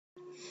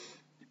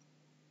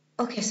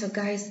Okay, so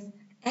guys,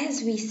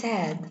 as we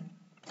said,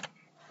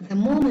 the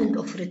moment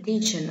of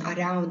rotation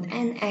around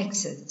an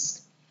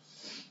axis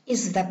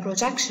is the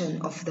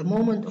projection of the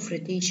moment of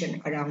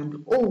rotation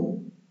around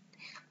O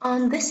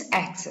on this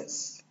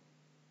axis.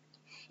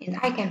 And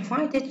I can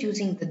find it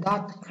using the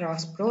dot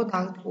cross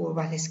product, or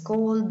what is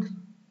called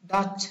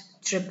dot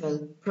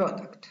triple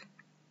product.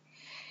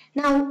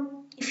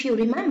 Now, if you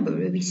remember,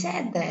 we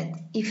said that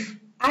if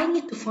I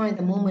need to find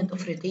the moment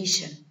of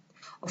rotation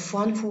of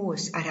one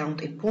force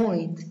around a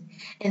point,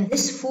 and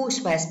this force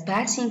was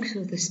passing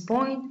through this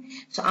point,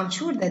 so I'm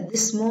sure that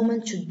this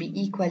moment should be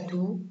equal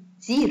to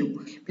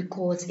 0,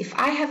 because if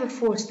I have a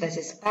force that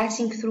is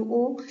passing through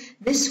O,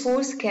 this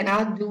force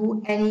cannot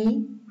do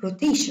any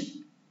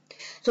rotation.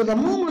 So the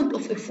moment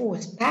of a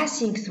force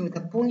passing through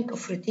the point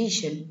of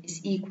rotation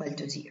is equal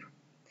to 0.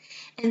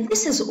 And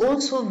this is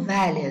also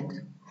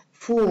valid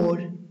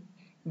for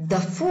the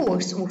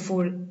force, or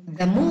for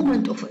the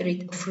moment of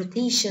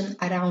rotation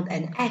around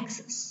an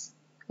axis,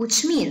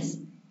 which means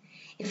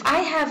if I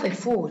have a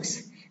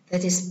force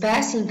that is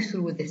passing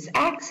through this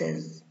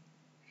axis,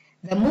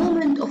 the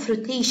moment of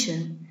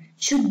rotation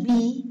should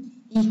be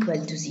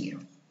equal to 0.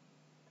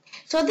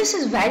 So this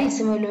is very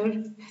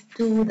similar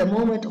to the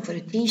moment of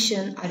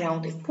rotation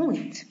around a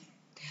point.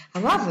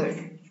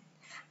 However,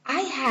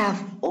 I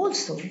have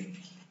also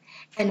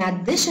an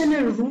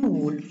additional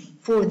rule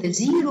for the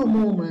 0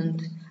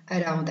 moment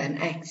around an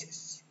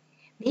axis.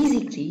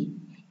 Basically,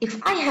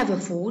 if I have a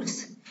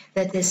force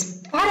that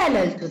is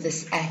parallel to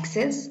this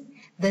axis,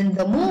 then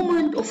the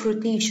moment of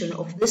rotation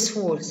of this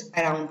force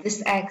around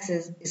this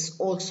axis is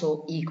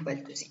also equal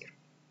to 0.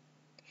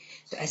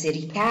 So as a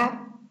recap,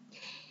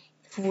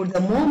 for the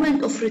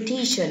moment of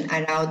rotation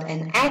around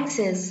an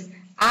axis,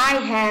 I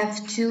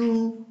have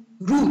two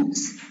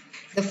rules.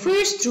 The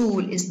first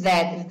rule is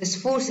that if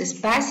this force is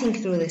passing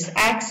through this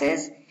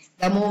axis,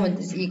 the moment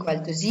is equal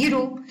to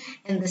 0.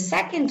 And the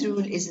second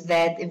rule is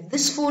that if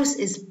this force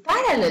is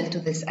parallel to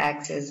this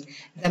axis,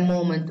 the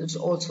moment is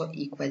also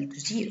equal to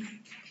 0.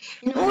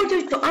 In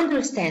order to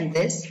understand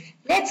this,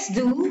 let's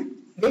do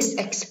this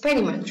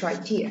experiment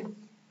right here.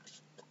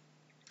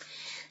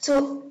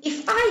 So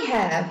if I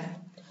have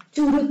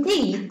to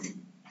rotate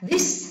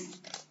this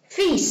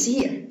face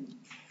here,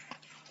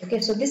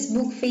 okay, so this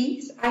book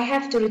face, I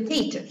have to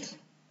rotate it.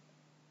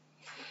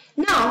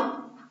 Now,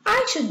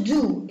 I should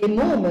do a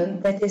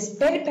moment that is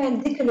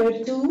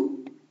perpendicular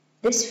to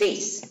this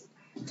face.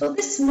 So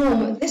this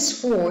moment,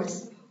 this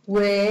force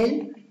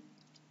will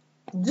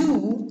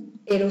do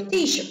a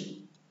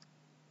rotation.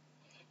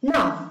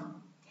 Now,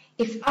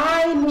 if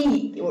I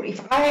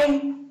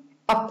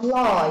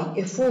apply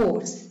a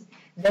force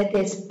that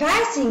is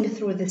passing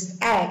through this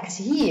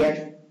axis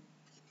here,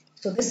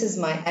 so this is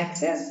my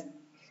axis.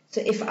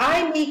 So if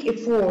I make a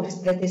force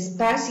that is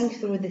passing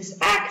through this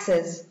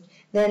axis,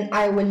 then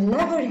I will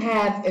never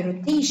have a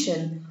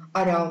rotation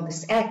around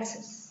this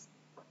axis.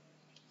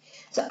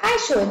 So I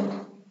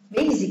should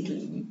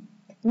basically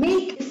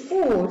make a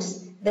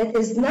force that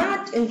is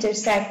not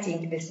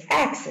intersecting this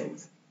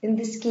axis. In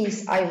this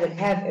case, I will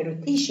have a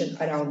rotation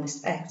around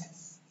this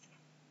axis.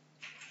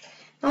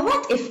 Now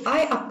what if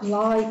I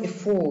apply a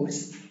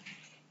force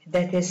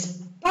that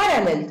is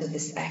parallel to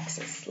this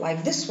axis,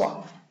 like this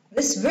one?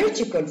 This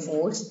vertical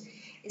force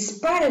is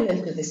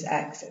parallel to this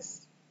axis.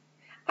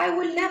 I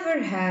will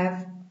never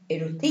have a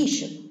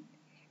rotation.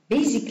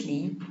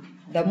 Basically,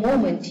 the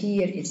moment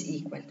here is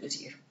equal to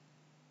 0.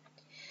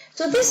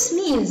 So this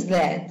means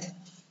that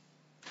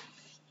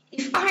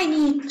if I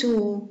need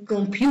to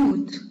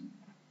compute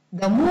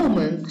the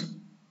moment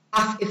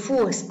of a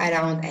force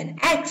around an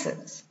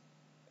axis,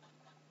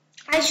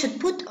 I should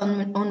put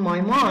on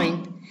my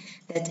mind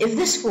that if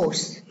this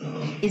force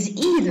is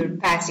either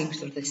passing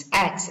through this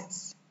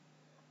axis,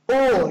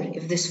 or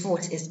if this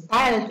force is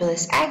parallel to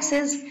this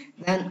axis,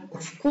 then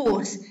of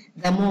course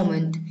the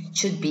moment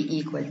should be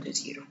equal to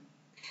 0.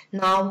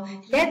 Now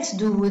let's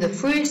do the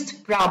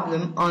first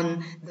problem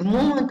on the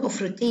moment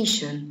of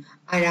rotation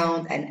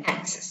around an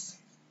axis.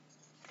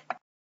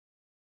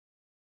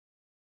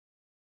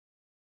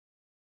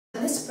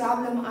 In this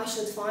problem, I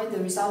should find the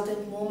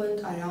resultant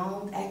moment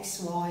around x,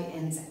 y,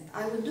 and z.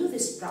 I will do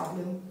this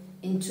problem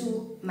in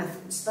two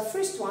methods. The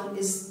first one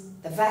is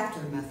the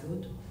vector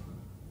method,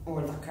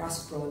 or the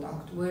cross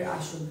product, where I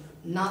should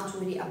not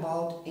worry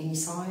about any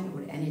sign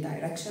or any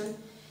direction.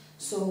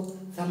 So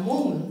the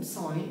moment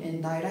sign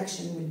and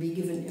direction will be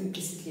given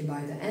implicitly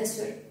by the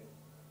answer.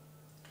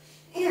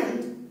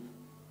 And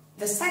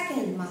the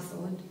second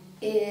method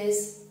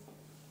is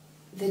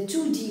the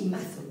 2D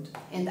method,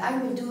 and I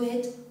will do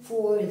it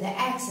for the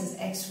axis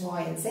x,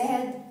 y, and z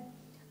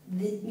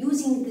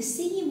using the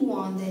same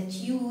one that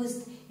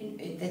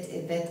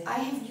I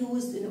have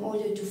used in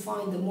order to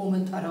find the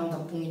moment around the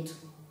point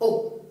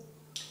O.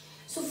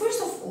 So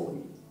first of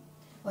all,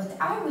 what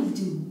I will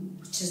do,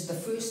 which is the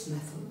first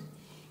method,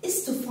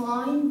 is to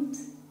find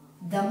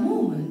the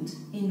moment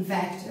in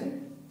vector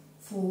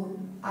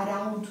form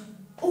around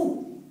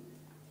O.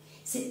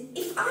 So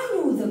if I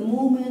know the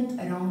moment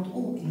around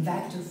O in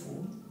vector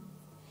form,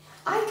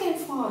 I can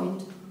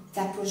find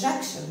the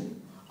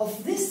projection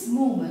of this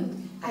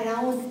moment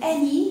around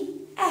any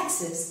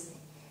axis.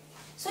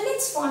 So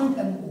let's find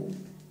MO.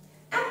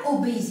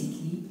 MO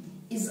basically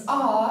is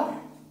R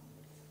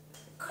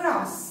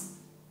cross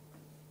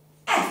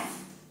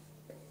F.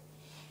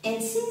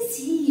 And since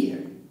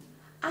here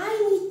I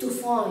need to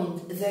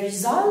find the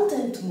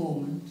resultant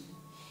moment,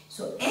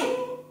 so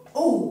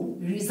MO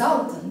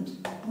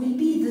resultant will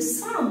be the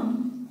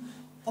sum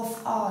of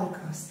R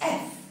cross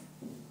F,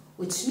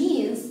 which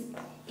means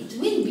it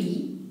will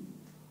be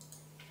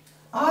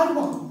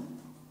R1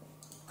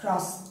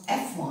 cross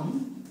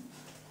F1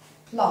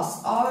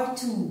 plus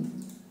R2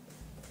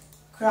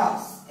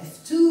 cross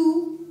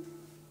F2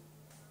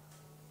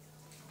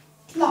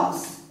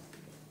 plus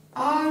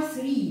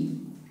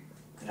R3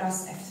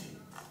 cross F3.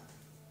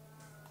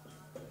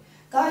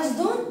 Guys,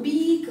 don't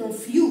be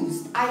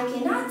confused. I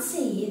cannot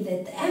say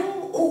that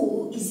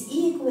MO is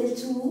equal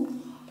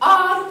to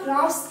R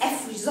cross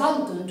F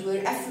resultant,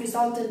 where F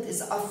resultant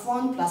is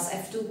F1 plus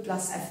F2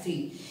 plus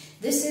F3.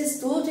 This is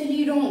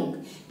totally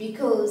wrong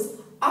because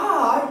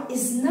R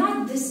is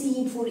not the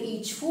same for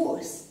each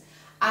force.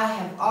 I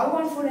have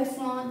R1 for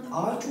F1,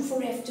 R2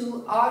 for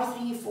F2,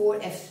 R3 for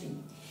F3.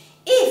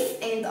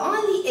 If and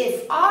only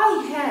if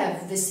I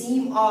have the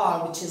same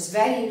R, which is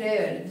very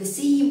rare, the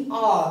same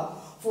R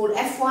for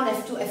F1,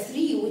 F2,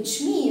 F3,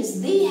 which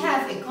means they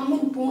have a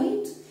common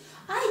point,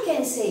 I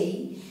can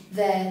say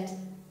that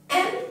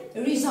M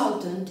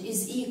resultant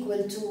is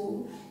equal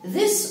to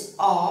this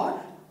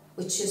R,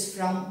 which is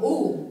from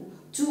O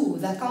to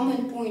the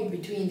common point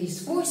between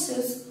these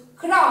forces,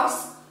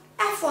 cross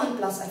F1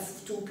 plus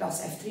F2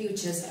 plus F3,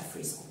 which is F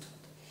resultant.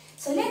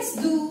 So let's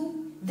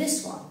do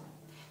this one.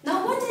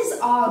 Now what is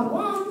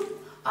R1?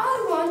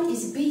 R1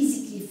 is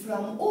basically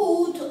from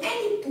O to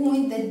any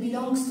point that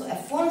belongs to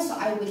F1, so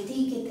I will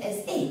take it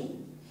as A.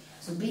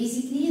 So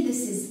basically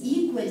this is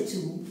equal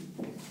to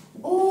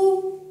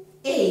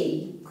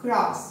OA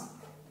cross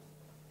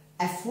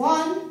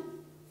F1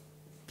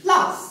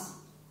 plus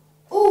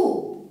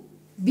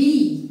OB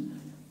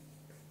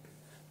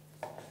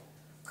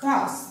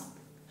cross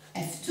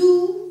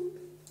F2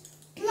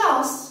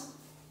 plus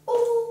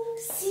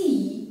OC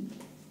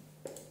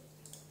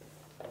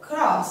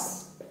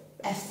cross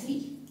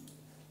F3.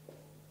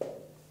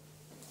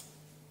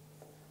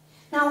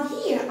 Now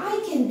here I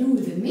can do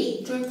the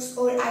matrix,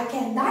 or I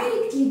can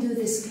directly do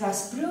this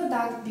cross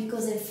product,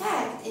 because in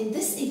fact in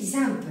this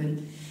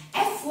example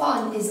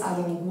F1 is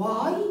along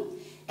Y,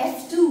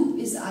 F2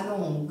 is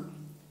along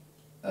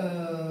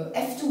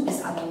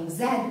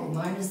Z or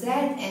minus Z,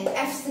 and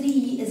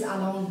F3 is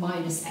along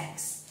minus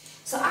X.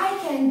 So I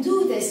can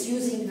do this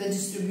using the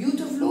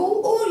distributive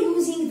law or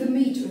using the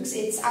matrix.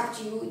 It's up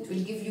to you. It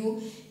will give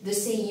you the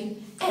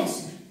same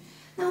answer.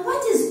 Now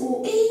what is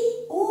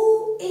OA?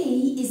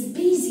 OA is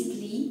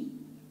basically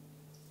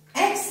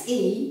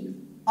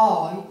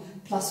XAI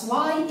plus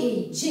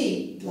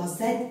YAJ plus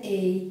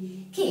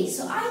ZAK.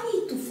 So I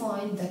need to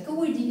find the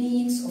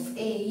coordinates of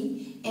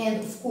A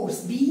and of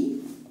course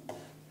B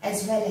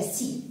as well as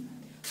C.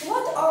 So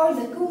what are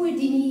the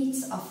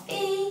coordinates of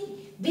A?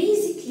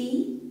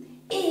 Basically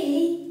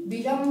A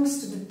belongs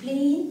to the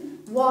plane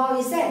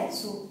YZ.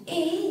 So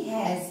A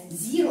has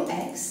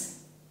 0x.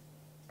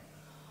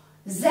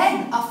 Z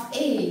of A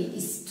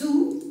is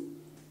 2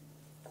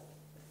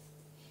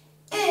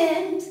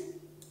 and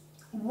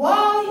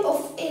Y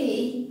of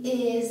A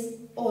is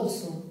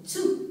also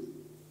 2.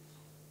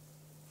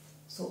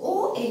 So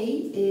OA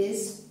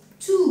is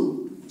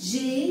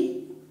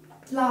 2J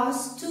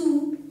plus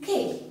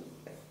 2K.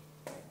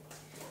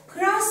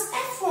 Cross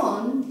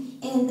F1,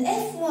 and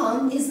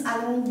F1 is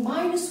along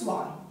minus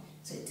Y.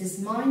 So it is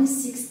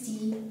minus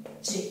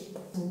 60J.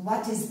 So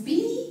what is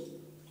B?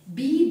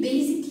 B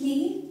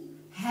basically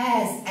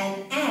has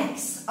an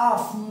x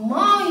of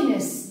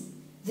minus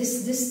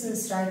this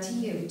distance right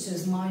here, which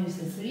is minus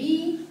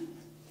 3,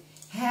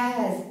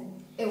 has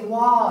a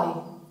y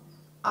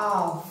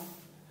of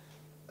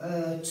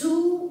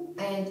 2,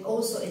 and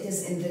also it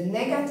is in the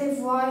negative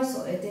y,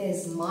 so it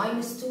is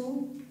minus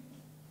 2,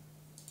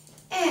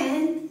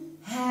 and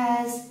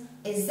has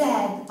a z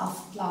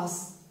of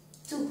plus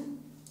 2,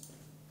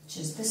 which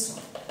is this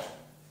one.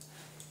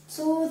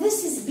 So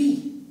this is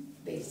B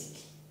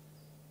basically,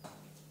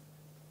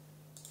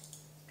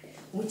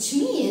 which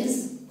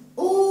means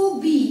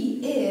OB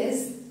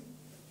is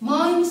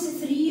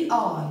minus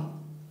 3I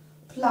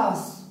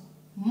plus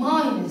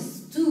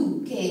minus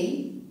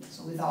 2K,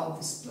 so without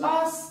this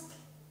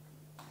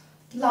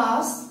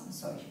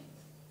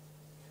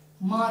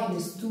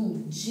minus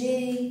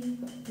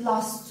 2J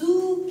plus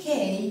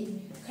 2K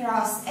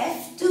cross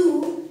F2,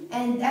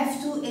 and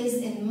F2 is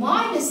in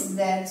minus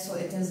Z, so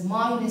it is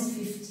minus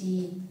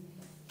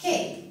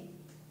 50K.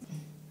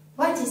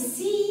 What is C?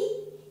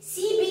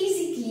 C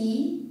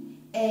basically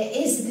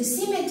is the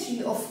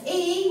symmetry of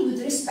A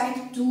with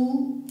respect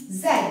to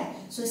Z.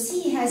 So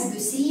C has the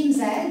same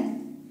Z.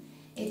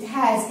 It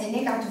has a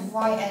negative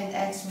Y and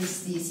X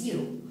with the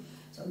 0.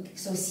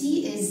 So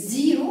C is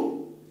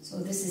 0. So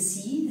this is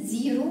C,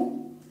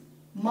 0,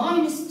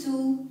 minus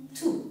 2,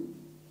 2.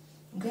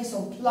 Okay,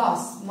 so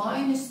plus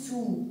minus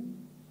 2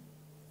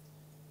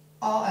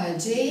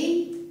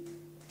 J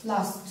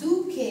plus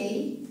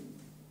 2K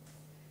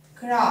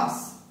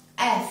cross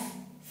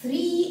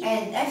F3,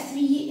 and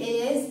F3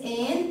 is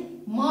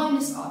in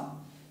minus I.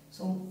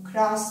 So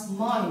cross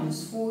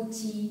minus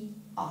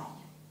 40I.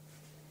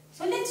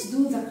 So let's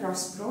do the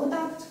cross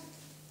product.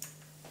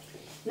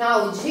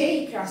 Now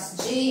J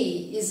cross J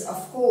is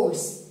of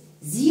course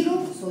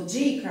 0, so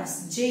J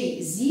cross J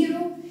is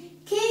 0.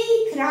 K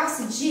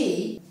cross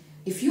J,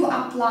 if you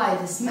apply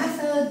this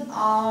method,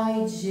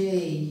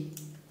 Ij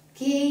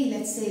K,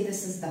 let's say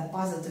this is the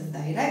positive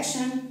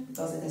direction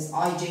because it is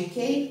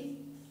Ijk.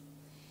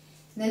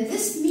 Then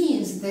this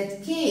means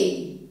that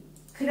K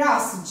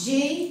cross J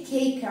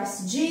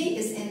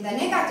is in the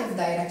negative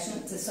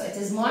direction, so it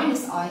is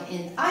minus I,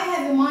 and I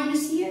have a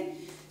minus here,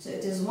 so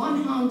it is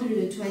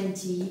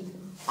 120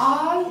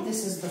 I,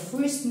 this is the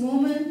first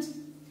moment,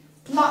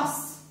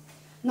 plus,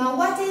 now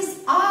what is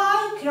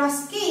I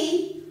cross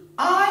K?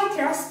 I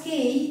cross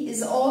K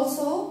is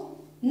also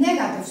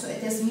negative, so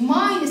it is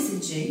minus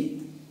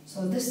J,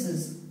 so this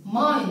is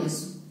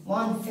minus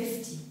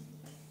 150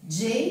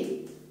 J.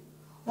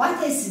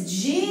 What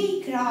is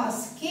J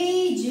cross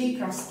K? J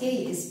cross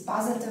K is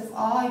positive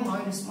I,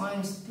 minus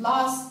minus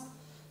plus,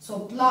 so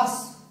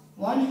plus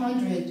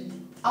 100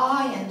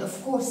 I, and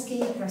of course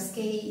K cross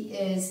K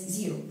is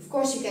 0. Of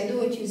course you can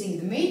do it using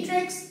the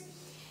matrix.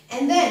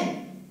 And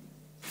then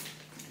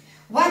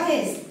what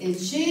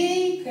is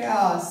J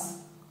cross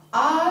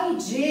I?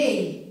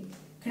 J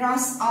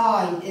cross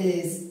I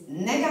is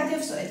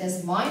negative, so it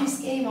is minus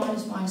K,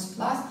 minus minus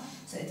plus,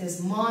 so it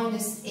is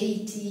minus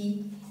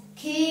 80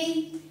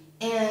 K.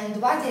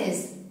 And what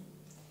is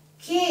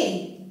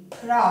K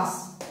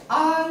cross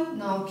I?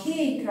 Now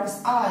K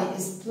cross I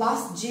is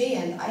plus J,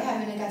 and I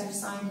have a negative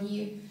sign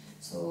here,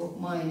 so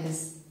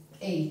minus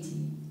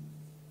 80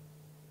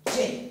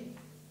 J.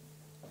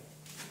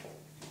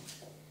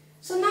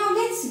 So now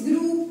let's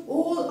group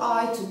all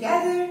I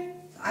together.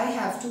 I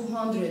have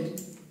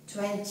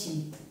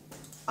 220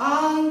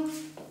 I,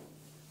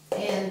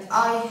 and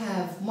I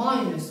have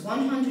minus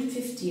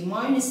 150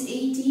 minus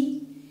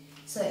 80,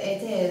 so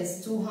it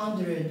is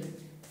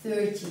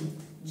 230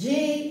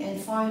 J, and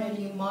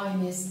finally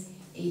minus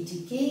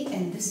 80K,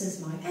 and this is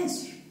my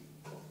answer.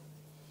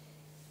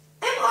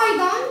 Am I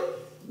done?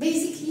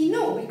 Basically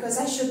no, because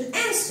I should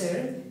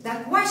answer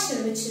the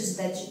question, which is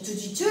that to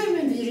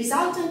determine the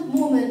resultant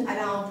moment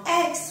around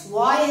X,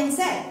 Y, and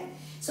Z.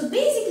 So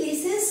basically,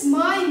 since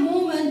my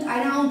moment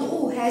around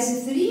O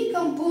has 3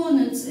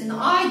 components in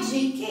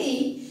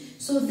IJK,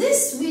 so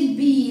this will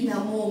be the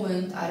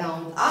moment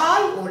around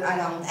I or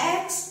around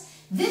X,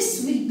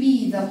 this will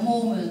be the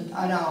moment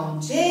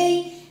around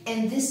J,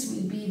 and this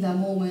will be the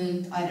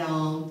moment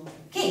around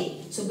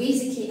K. So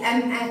basically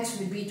MX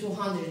will be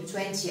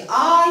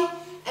 220I,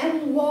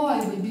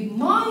 MY will be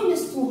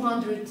minus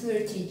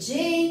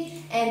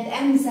 230J, and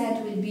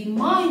MZ will be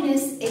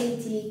minus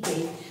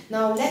 80K.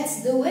 Now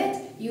let's do it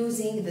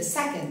using the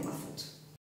second method.